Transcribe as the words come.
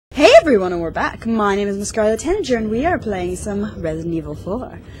everyone, and we're back. My name is MissScarletTanager, and we are playing some Resident Evil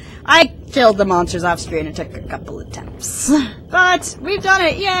 4. I killed the monsters off screen. It took a couple attempts. But we've done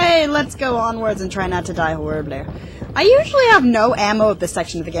it! Yay! Let's go onwards and try not to die horribly. I usually have no ammo at this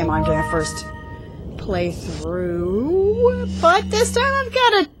section of the game when I'm doing a first playthrough, but this time I've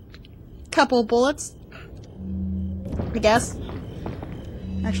got a couple bullets, I guess.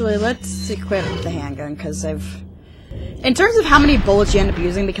 Actually, let's equip the handgun, because in terms of how many bullets you end up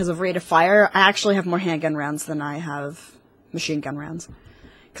using because of rate of fire, I actually have more handgun rounds than I have machine gun rounds.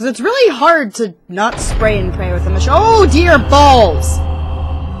 Because it's really hard to not spray and pray with a machine. Oh dear balls!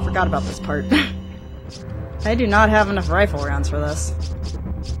 Forgot about this part. I do not have enough rifle rounds for this.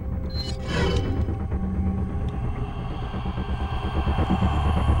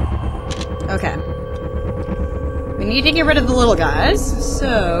 Okay. We need to get rid of the little guys,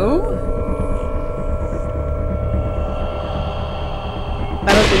 so...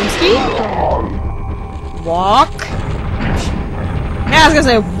 Battlefinsky? Walk. Yeah, I was gonna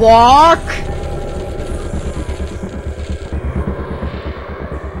say walk.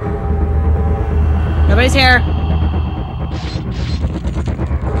 Nobody's here.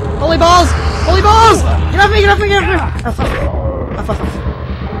 Holy balls! Holy balls! Get off me! Get off me! Get off me! Oh, fuck. Oh, fuck.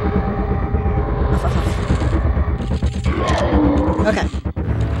 Oh, fuck. Okay.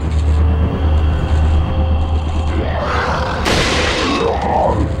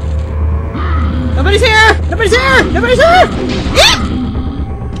 Nobody's here! Nobody's here! Nobody's here!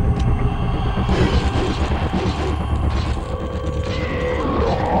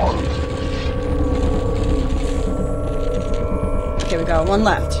 Okay, we got one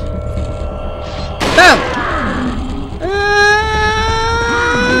left. Boom!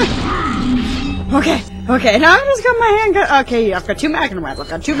 Okay, okay, now I just got my handgun. Okay, I've got 2 magnum rounds.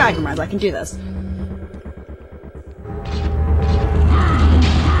 I can do this.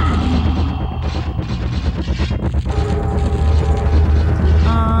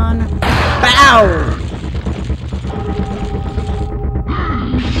 Bow!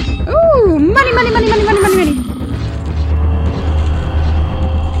 Ooh, money, money, money, money, money, money, money.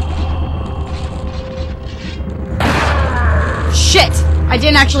 Shit! I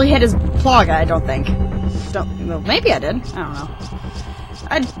didn't actually hit his plaga, I don't think. Well, maybe I did. I don't know.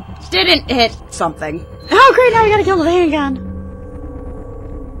 I didn't hit something. Oh great, now we gotta kill the handgun.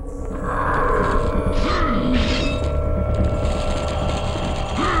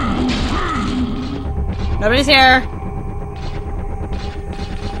 Nobody's here.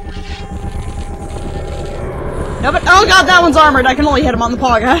 Nobody. Oh god, that one's armored. I can only hit him on the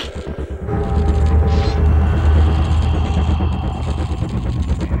paga.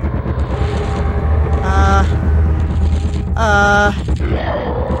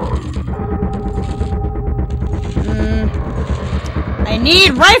 I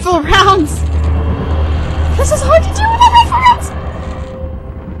need rifle rounds. This is hard to do without rifle rounds.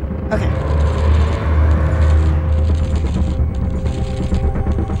 Okay.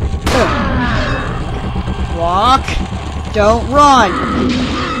 Walk. Don't run.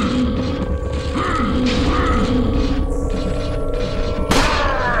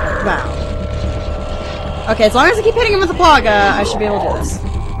 Wow. Okay, as long as I keep hitting him with the plaga, I should be able to do this.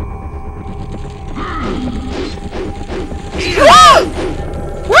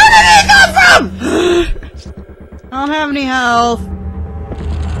 Where did he come from? I don't have any health.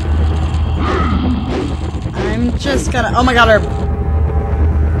 I'm just gonna... Oh my god, Herb.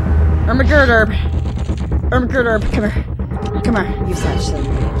 Herb. Come here. Come here, you such silly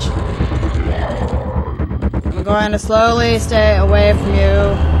bitch. I'm going to slowly stay away from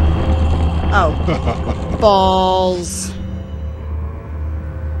you. Oh. Balls.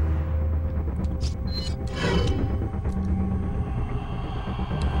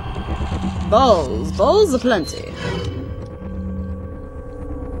 Balls aplenty.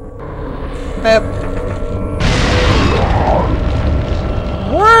 Boop.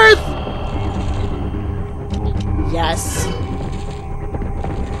 Worth! Yes.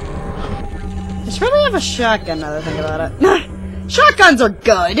 I should probably have a shotgun now that I think about it. Shotguns are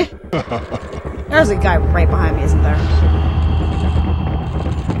good! There's a guy right behind me, isn't there?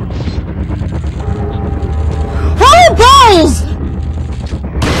 Oh, balls!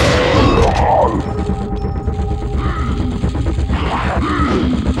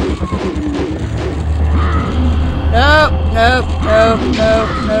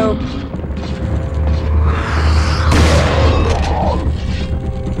 Nope.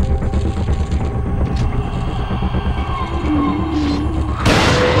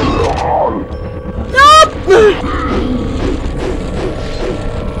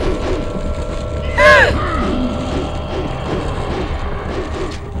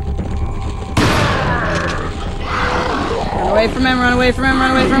 away from him, run away from him,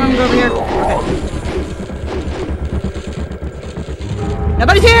 run away from him, go over here. Okay.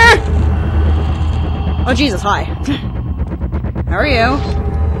 Nobody's here! Oh, Jesus, hi. How are you?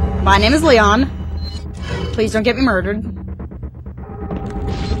 My name is Leon. Please don't get me murdered.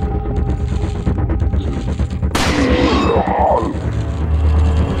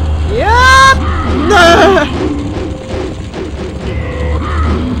 Yup!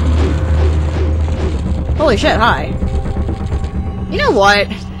 Holy shit, hi. You know what?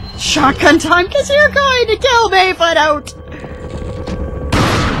 Shotgun time, because you're going to kill me, but out!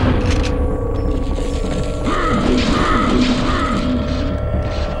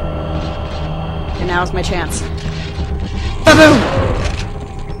 And now's my chance. Ba-boom!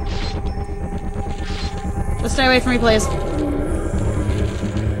 Just stay away from me, please.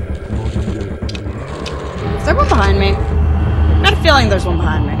 Is there one behind me? I got a feeling there's one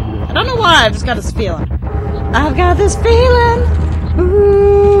behind me. I don't know why, I've just got this feeling. I've got this feeling,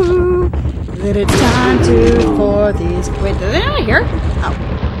 ooh, that it's time for these. Wait, did they not hear? Oh.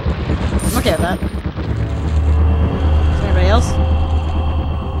 I'm okay with that. Is there anybody else?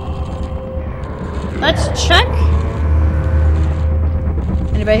 Let's check.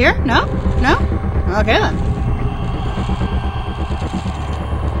 Anybody here? No? No? Okay then.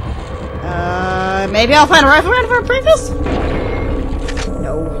 Maybe I'll find a rifle round for a previous?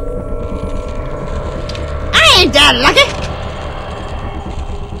 No. I ain't that lucky!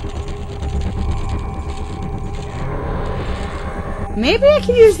 Maybe I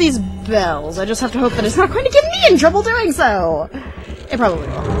can use these bells. I just have to hope that it's not going to get me in trouble doing so. It probably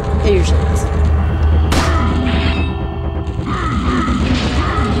will. It usually does.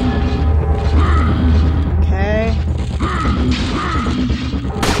 Okay.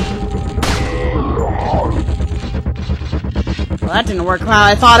 Well, that didn't work how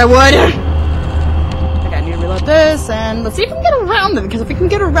I thought it would. Okay, I need to reload this, and let's see if we can get around them, because if we can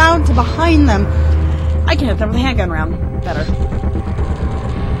get around to behind them, I can hit them with a handgun round better.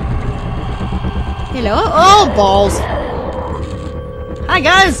 Hello? Oh, balls. Hi,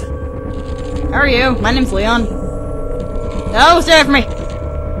 guys. How are you? My name's Leon. No, stay away from me.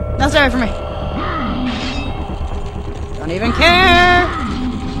 No, stay away from me. Don't even care.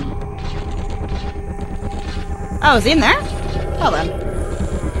 Oh, is he in there? Well then.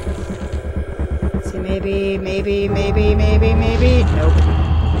 Let's see, maybe. Nope.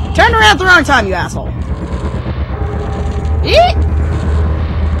 Turn around at the wrong time, you asshole. Eek!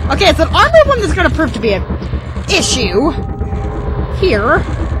 Okay, it's an armored one that's gonna prove to be an issue. Here.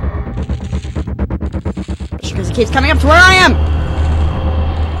 Just because he keeps coming up to where I am.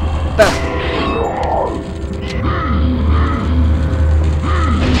 Boom.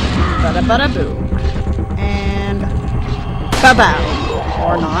 Bada-bada-boom. And... ba-bow.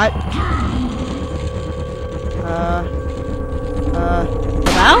 Or not.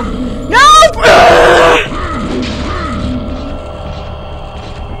 Ba-bow? No!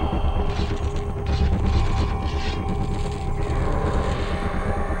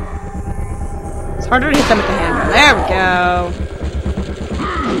 It's harder to hit them with the handgun. There we go.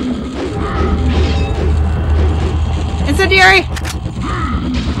 Incendiary!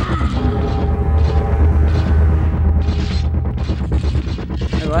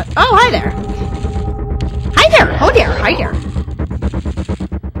 What? Oh, hi there. Hi there. Oh dear. Hi there.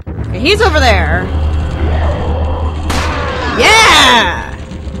 Okay, he's over there. Yeah!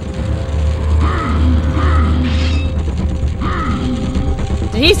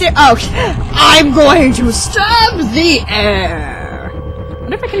 Did he say? Oh, I'm going to stab the air. I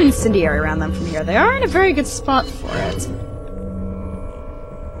wonder if I can incendiary around them from here. They are in a very good spot for it.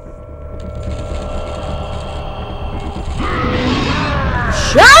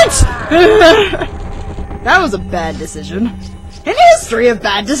 Shit! That was a bad decision. In history of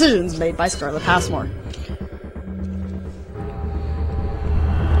bad decisions made by Scarlet Passmore.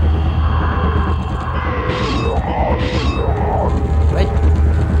 Wait.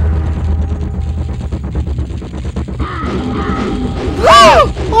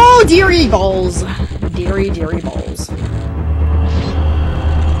 Oh, dearie balls. Dearie, dearie balls.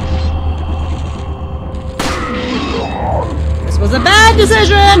 This was a bad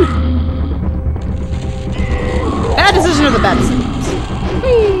decision! Bad decision of the bad decisions.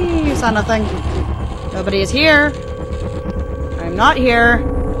 Whee! Saw nothing. Nobody is here. I'm not here.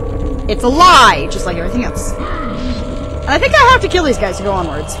 It's a lie, just like everything else. And I think I have to kill these guys to go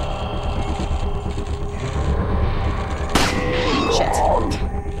onwards. Shit.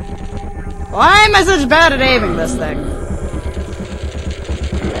 Why am I such bad at aiming this thing?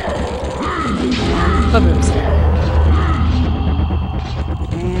 Ba-booms.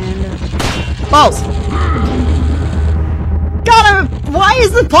 And... balls! Why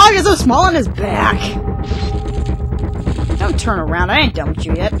is the pocket so small on his back? Don't turn around. I ain't done with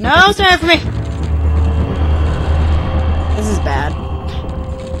you yet. No, stay away from me. This is bad.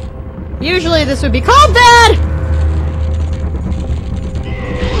 Usually this would be called bad.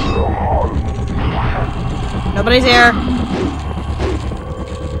 Nobody's here.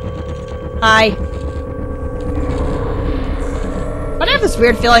 Hi. But I have this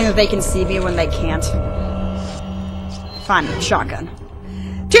weird feeling that they can see me when they can't. Fine, shotgun.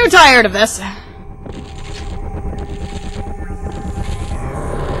 Too tired of this.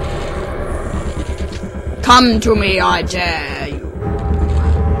 Come to me, I dare you.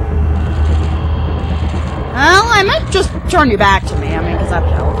 Well, I might just turn you back to me. I mean, because that'd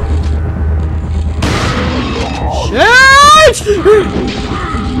help. Shit!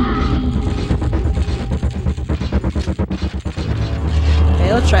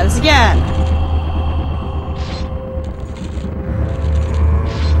 Okay, let's try this again.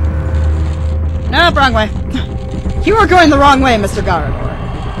 Nope, wrong way. You are going the wrong way, Mr. Gargoyle.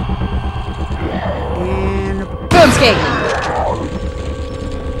 And boom, skate.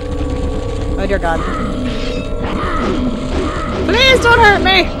 Oh dear God. Please don't hurt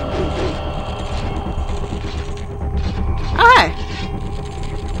me. Oh, hi.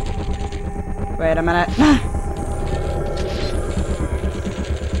 Wait a minute.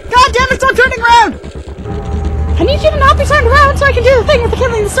 God damn it, stop turning around! I need you to not be turned around so I can do the thing with the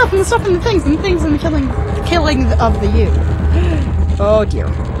killing the stuff and the stuff and the things and the things and the killing of the you. Oh dear.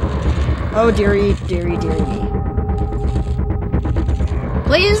 Oh dearie, dearie, dearie me.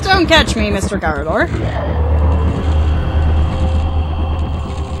 Please don't catch me, Mr. Gargoyle.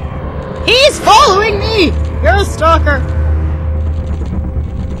 He's following me! You're a stalker!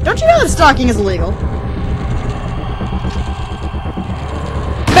 Don't you know that stalking is illegal?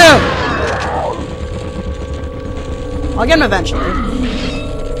 Boom! I'll get him eventually.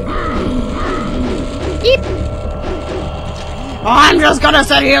 Eep! I'm just gonna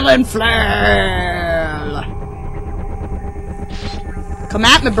sit here and flail! Come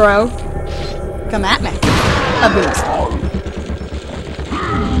at me, bro. Come at me. A boost.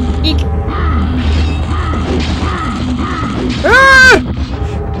 Eek! Ah!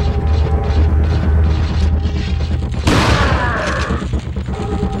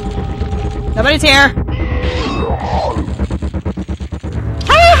 Nobody's here.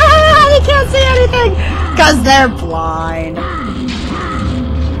 They can't see anything because they're blind.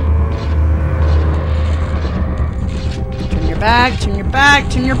 Turn your back, turn your back,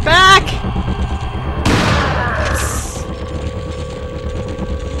 turn your back.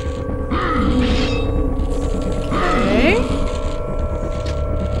 Okay.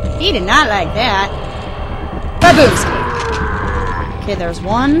 He did not like that. Baboonski. Okay, there's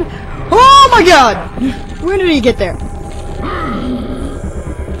one. Oh my God! When did he get there?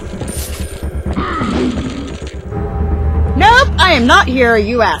 Nope, I am not here,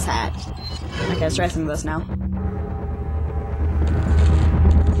 you asshat. Okay, let's try some of this now.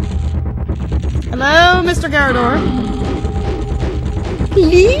 Hello, Mr. Garador.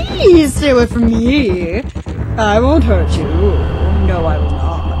 Please stay away from me. I won't hurt you. No, I will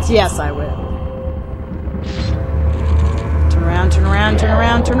not. Yes, I will. Turn around, turn around, turn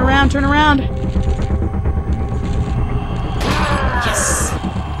around, turn around, turn around. Yes.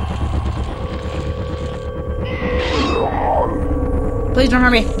 Please don't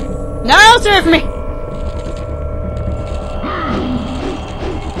hurt me. No, stay away from me.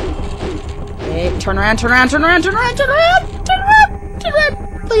 Okay, turn around, turn around, turn around, turn around, turn around, turn around, turn around.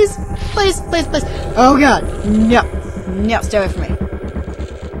 Please, please, please, please. Oh God, no, no, stay away from me.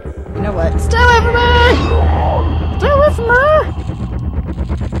 You know what? Stay away from me. Stay away from her!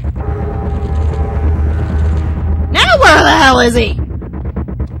 Now where the hell is he?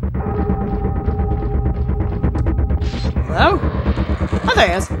 Hello? Oh, there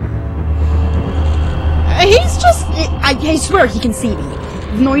he is. He's just... I swear he can see me.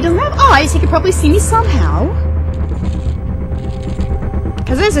 Even though he doesn't have eyes, he could probably see me somehow.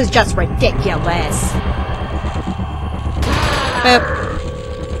 Because this is just ridiculous. Boop.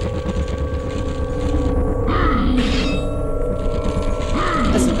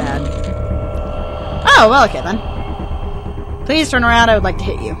 This is bad. Oh, well, okay then. Please turn around, I would like to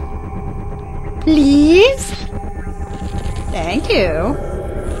hit you. Please? Thank you.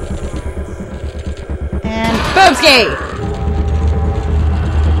 And boomski!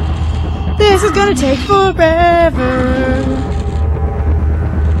 This is gonna take forever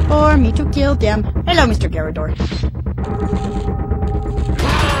for me to kill them. Hello, Mr. Garador.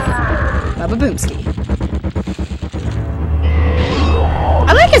 Baba Boomski.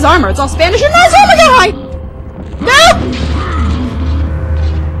 I like his armor. It's all Spanish and nice. Oh my God! No!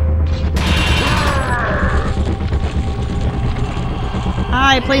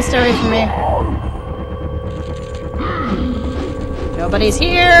 Hi, please stay away from me. Nobody's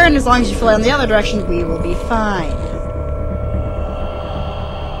here, and as long as you fly in the other direction, we will be fine.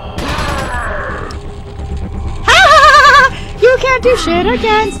 Ha! You can't do shit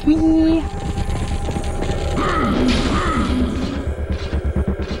against me.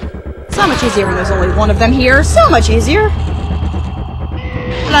 So much easier when there's only one of them here. So much easier.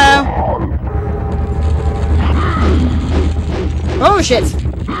 Hello. Oh shit.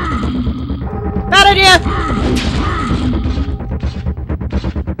 Bad idea.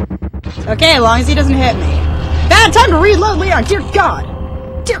 Okay, as long as he doesn't hit me. Bad time to reload, Leon! Dear God!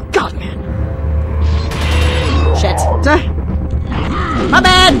 Dear God, man! Shit. My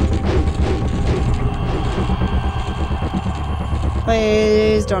bad!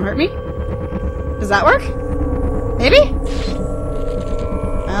 Please don't hurt me. Does that work? Maybe?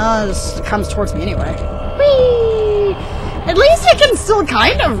 Oh, this comes towards me anyway. Whee! At least I can still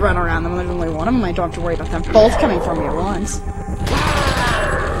kind of run around them. There's only one of them. I don't have to worry about them both coming for me at once.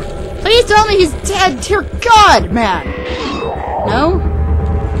 Please tell me he's dead! Dear God, man! No?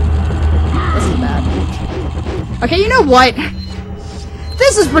 This is bad. Okay, you know what?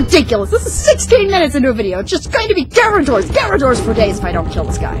 This is ridiculous! This is 16 minutes into a video. It's just going to be Gyarados for days if I don't kill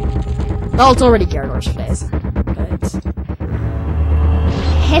this guy. Well, it's already Gyarados for days. But...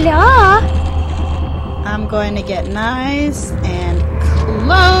 Hello? I'm going to get nice and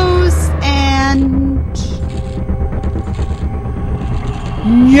close and...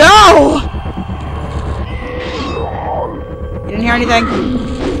 No! You didn't hear anything?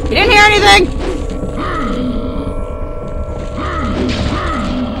 You didn't hear anything?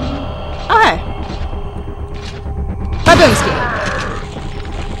 Oh, hey. Baboomski.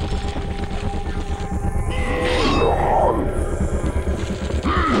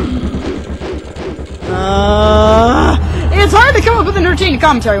 It's hard to come up with an entertaining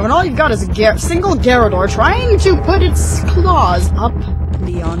commentary when all you've got is a single Gyarados trying to put its claws up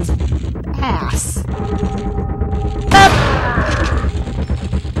Leon's ass.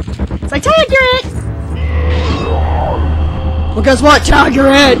 It's like, tag you're it! Well, guess what? Tag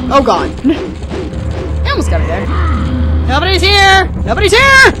you're it! Oh god. I almost got it there. Nobody's here! Nobody's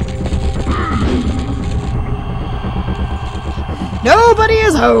here! Nobody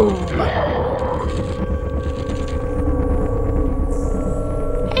is home!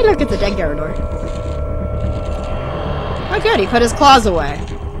 Hey, look at the dead Gyarados. Oh good, he put his claws away.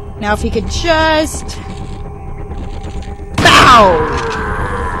 Now if he could just... Bow!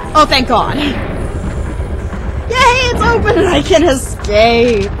 Oh, thank God. Yay, it's open and I can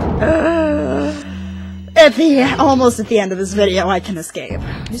escape. Almost at the end of this video, I can escape.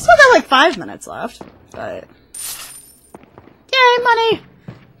 We still got like 5 minutes left, but... Yay, money!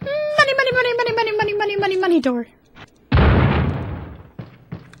 Money, money, money, money, money, money, money, money, money, door.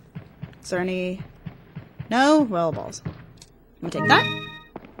 Is there any... No? Well, balls. I'm gonna take that.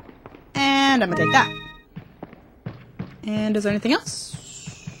 And I'm gonna take that. And is there anything else?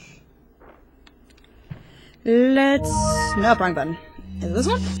 Let's... Nope, wrong button. Is it this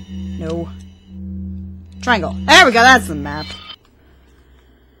one? No. Triangle. There we go, that's the map.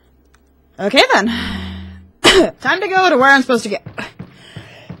 Okay then. Time to go to where I'm supposed to get.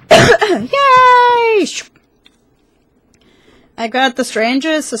 Yay! I got the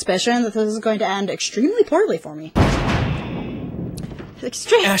strangest suspicion that this is going to end extremely poorly for me.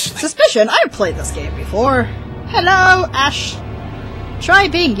 Suspicion? I've played this game before. Hello, Ash. Try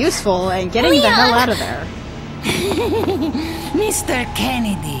being useful and getting the hell out of there. Mr.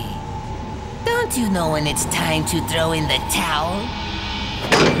 Kennedy, don't you know when it's time to throw in the towel?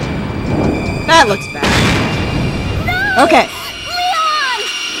 That looks bad. No! Okay.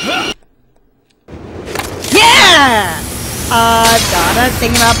 Leon! Yeah! Got a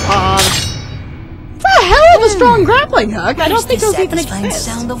thingamabob. It's a hell of a strong grappling hook. I don't think those even exist.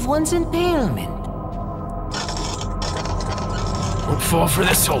 Sound of one's impalement. Don't fall for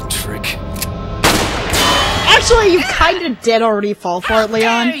this old trick. Actually, you kind of did already fall for it,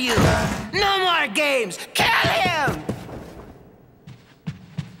 Leon. How dare you? No more games. Kill him.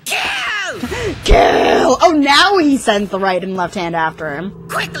 Kill! Kill! Oh, now he sends the right and left hand after him.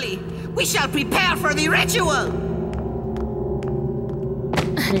 Quickly, we shall prepare for the ritual.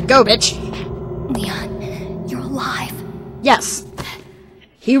 Go, bitch. Leon, you're alive. Yes.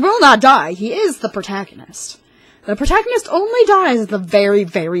 He will not die. He is the protagonist. The protagonist only dies at the very,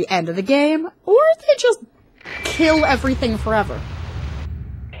 very end of the game, or they just kill everything forever.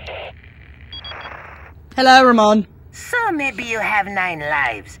 Hello, Ramon. So maybe you have 9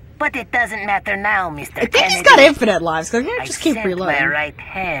 lives, but it doesn't matter now, Mr. I think Kennedy. he's got infinite lives, because I can't just keep reloading. My right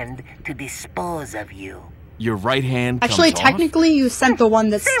hand to dispose of you. Your right hand Actually, comes technically, you sent the one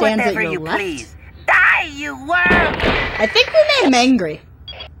that stands at your left. Please. Die, you worm! I think we made him angry.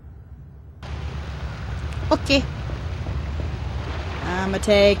 Okay. I'm gonna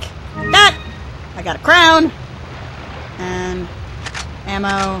take that. I got a crown. And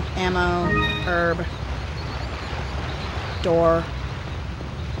ammo, herb, door.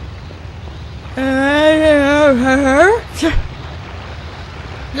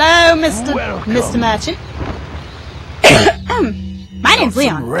 Hello, Mr. Merchant. My name's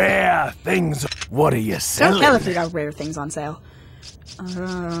Leon. Rare things. What are you Don't selling? tell if we got rare things on sale.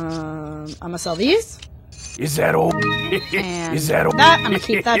 I'm gonna sell these. Is that all? And Is that all? that. I'm gonna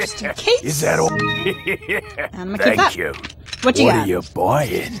keep that just in case. Is that all? And I'm gonna keep Thank that. you. What you What got? are you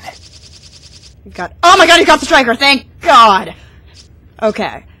buying? You got. Oh my god! You got the striker. Thank God.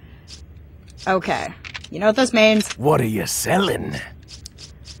 Okay. Okay. You know what this means? What are you selling?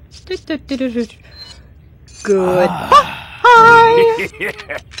 Good. Hi.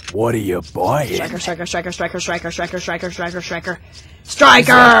 What are you buying?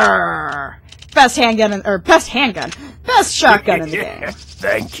 Striker! Best handgun, best shotgun in the game.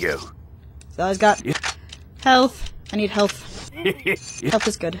 Thank you. So I've got health. I need health. Health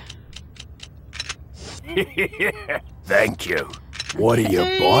is good. Thank you. What are you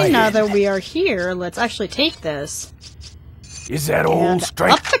Okay, buying? now that we are here, let's actually take this Is that all? and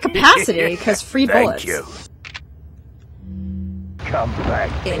Straight? up the capacity, because free bullets. Thank you. Come back.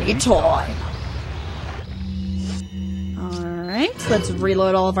 Anytime. Alright, let's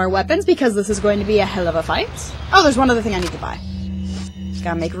reload all of our weapons because this is going to be a hell of a fight. Oh, there's one other thing I need to buy.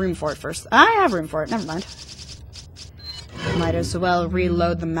 Gotta make room for it first. I have room for it, never mind. Might as well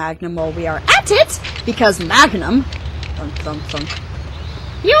reload the Magnum while we are at it, because Magnum... Thunk, thunk, thunk.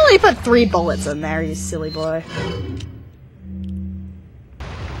 You only put 3 bullets in there, you silly boy.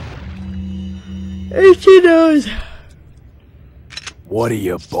 She knows. What are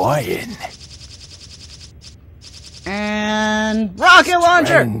you buying? And rocket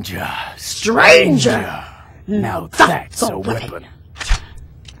launcher. Stranger. Now that's a weapon.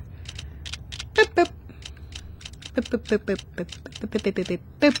 Boop, boop. Boop, boop, boop, boop, boop, boop, boop, boop, boop,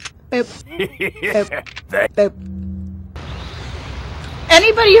 boop, boop, boop.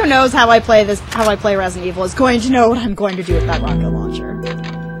 Anybody who knows how I play Resident Evil is going to know what I'm going to do with that rocket launcher.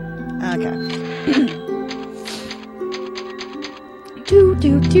 Okay. Do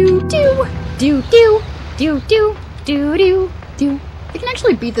do do do do do do do do do do. I can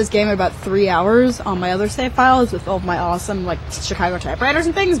actually beat this game in about 3 hours on my other save files with all of my awesome like Chicago typewriters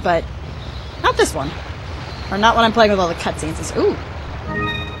and things, but not this one. Or not when I'm playing with all the cutscenes. Ooh.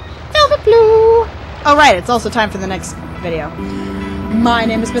 Velvet Blue! Oh right, it's also time for the next video. My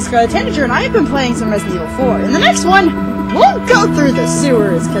name is MissScarletTanager, and I have been playing some Resident Evil 4. In the next one, we'll go through the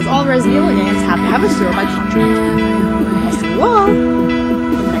sewers, because all Resident Evil games have to have a sewer by contract. I'll see you all